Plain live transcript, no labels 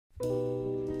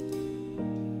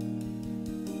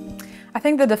I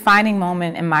think the defining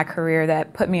moment in my career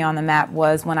that put me on the map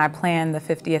was when I planned the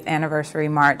 50th anniversary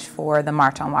march for the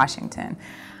March on Washington.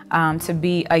 To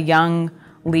be a young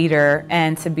leader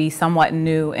and to be somewhat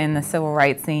new in the civil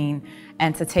rights scene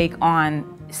and to take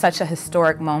on such a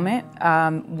historic moment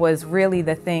was really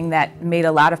the thing that made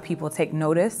a lot of people take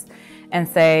notice and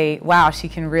say, wow, she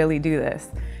can really do this.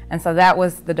 And so that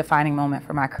was the defining moment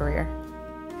for my career.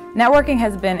 Networking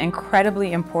has been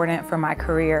incredibly important for my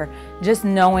career, just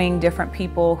knowing different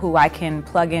people who I can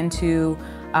plug into,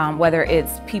 whether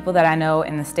it's people that I know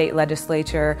in the state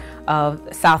legislature of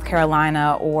South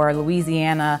Carolina or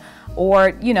Louisiana,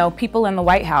 or people in the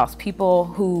White House, people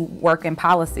who work in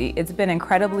policy. It's been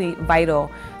incredibly vital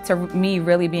to me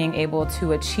really being able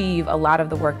to achieve a lot of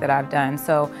the work that I've done.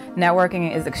 So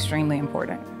networking is extremely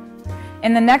important.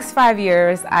 In the next 5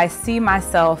 years, I see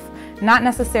myself not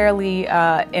necessarily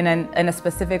in a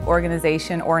specific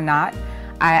organization or not.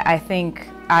 I think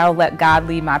I'll let God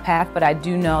lead my path, but I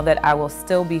do know that I will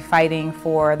still be fighting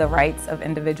for the rights of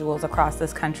individuals across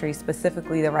this country,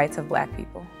 specifically the rights of Black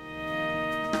people.